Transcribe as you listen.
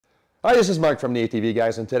Hi, this is Marc from the ATV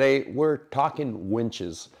Guys, and today we're talking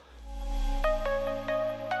winches.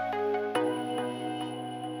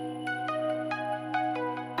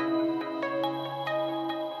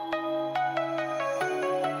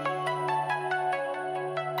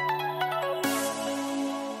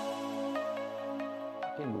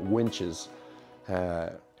 Winches.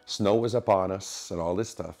 Snow is upon us and all this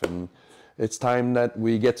stuff, and it's time that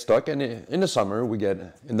we get stuck. And in the summer we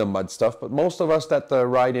get in the mud stuff, but most of us that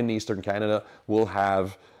ride in Eastern Canada will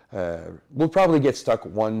probably get stuck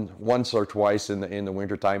once or twice in the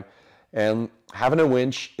winter time. And having a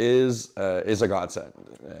winch is a godsend.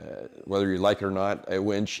 Whether you like it or not, a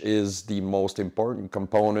winch is the most important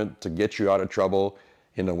component to get you out of trouble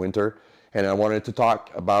in the winter. And I wanted to talk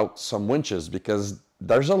about some winches because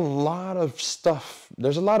there's a lot of stuff.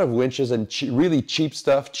 There's a lot of winches and really cheap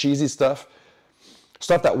stuff, cheesy stuff,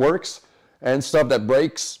 stuff that works and stuff that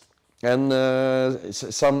breaks. And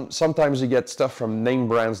sometimes you get stuff from name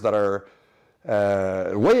brands that are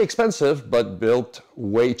way expensive but built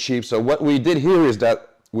way cheap. So what we did here is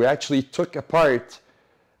that we actually took apart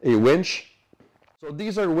a winch. So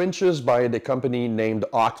these are winches by the company named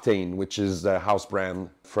Octane, which is the house brand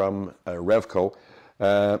from Revco.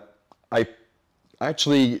 I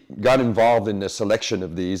actually got involved in the selection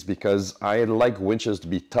of these because I like winches to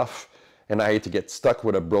be tough, and I hate to get stuck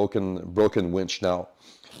with a broken winch. Now,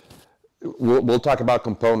 we'll talk about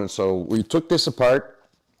components. So we took this apart,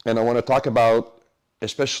 and I want to talk about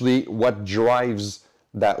especially what drives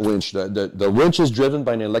that winch. The winch is driven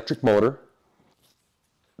by an electric motor.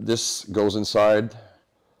 This goes inside,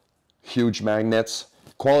 huge magnets.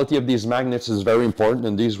 Quality of these magnets is very important,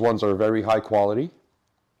 and these ones are very high quality.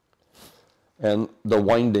 And the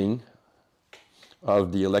winding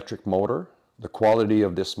of the electric motor, the quality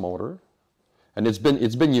of this motor, and it's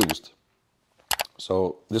been used.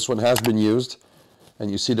 So this one has been used,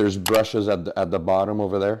 and you see there's brushes at the bottom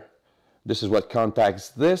over there. This is what contacts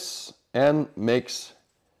this and makes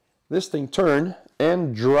this thing turn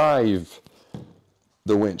and drive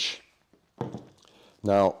the winch.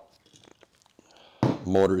 Now,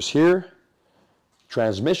 motor is here,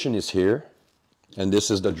 transmission is here, and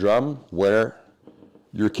this is the drum where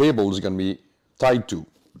your cable is going to be tied to.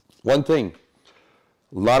 One thing,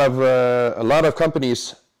 a lot of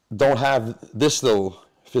companies don't have this little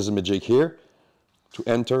fizzy-majig here to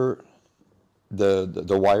enter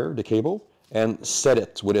the wire, the cable, and set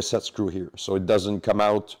it with a set screw here, so it doesn't come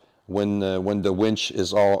out when the winch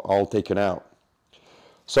is all taken out.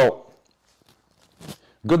 So,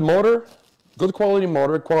 good motor, good quality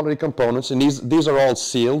motor, quality components, and these are all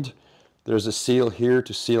sealed. There's a seal here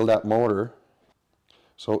to seal that motor.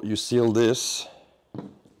 So you seal this.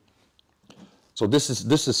 So this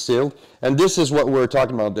is sealed, and this is what we're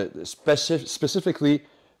talking about, specifically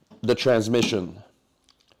the transmission,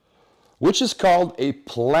 which is called a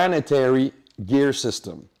planetary gear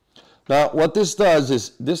system. Now what this does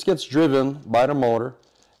is this gets driven by the motor,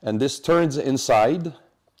 and this turns inside,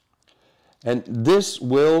 and this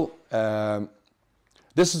will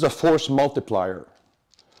this is a force multiplier.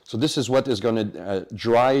 So this is what is going to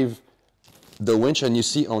drive the winch, and you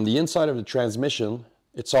see on the inside of the transmission,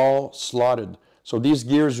 it's all slotted. So these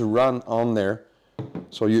gears run on there.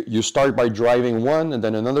 So you start by driving one and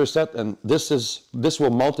then another set, and this will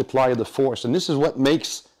multiply the force. And this is what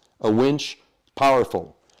makes a winch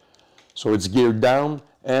powerful. So it's geared down,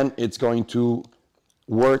 and it's going to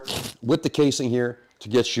work with the casing here to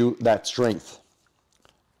get you that strength.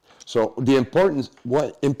 So the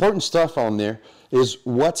important stuff on there is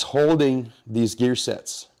what's holding these gear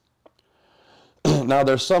sets. Now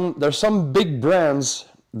there's some big brands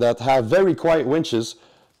that have very quiet winches,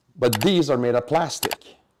 but these are made of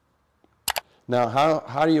plastic. Now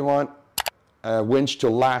how do you want a winch to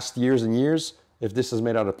last years and years if this is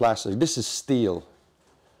made out of plastic? This is steel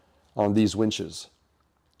on these winches.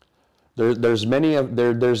 There's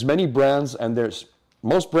many brands, and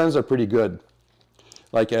most brands are pretty good.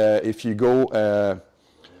 Like if you go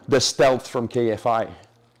the Stealth from KFI,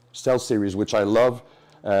 Stealth series, which I love,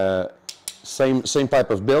 same type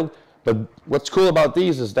of build. But what's cool about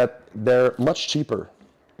these is that they're much cheaper.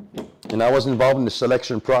 And I was involved in the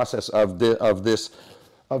selection process of these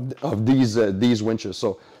winches.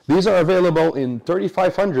 So these are available in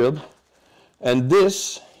 3,500, and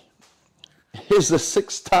this is the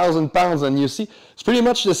 6,000 pounds. And you see, it's pretty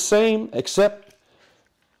much the same, except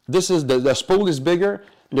this is the spool is bigger.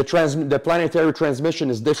 The planetary transmission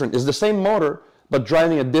is different. It's the same motor, but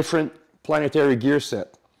driving a different planetary gear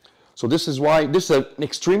set. So this is why this is an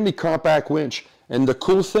extremely compact winch. And the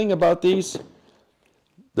cool thing about these,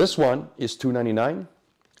 this one is $299,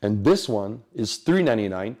 and this one is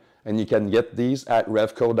 $399, and you can get these at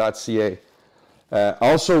Revco.ca.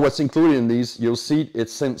 Also, what's included in these, you'll see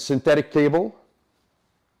it's synthetic cable.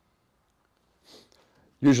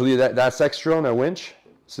 Usually that's extra on a winch.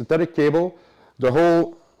 Synthetic cable, the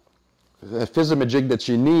whole hwyVW that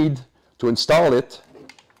you need to install it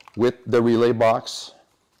with the relay box.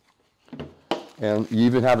 And you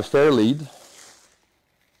even have a fair lead.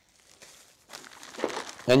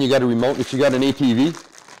 And you got a remote. If you got an ATV,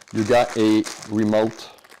 you got a remote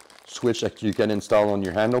switch that you can install on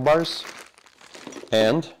your handlebars.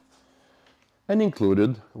 And an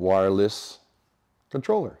included wireless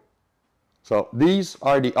controller. So these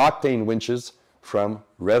are the Octane winches from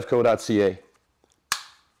Revco.ca.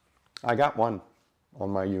 I got one on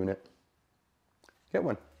my unit. Get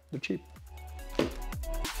one, they're cheap.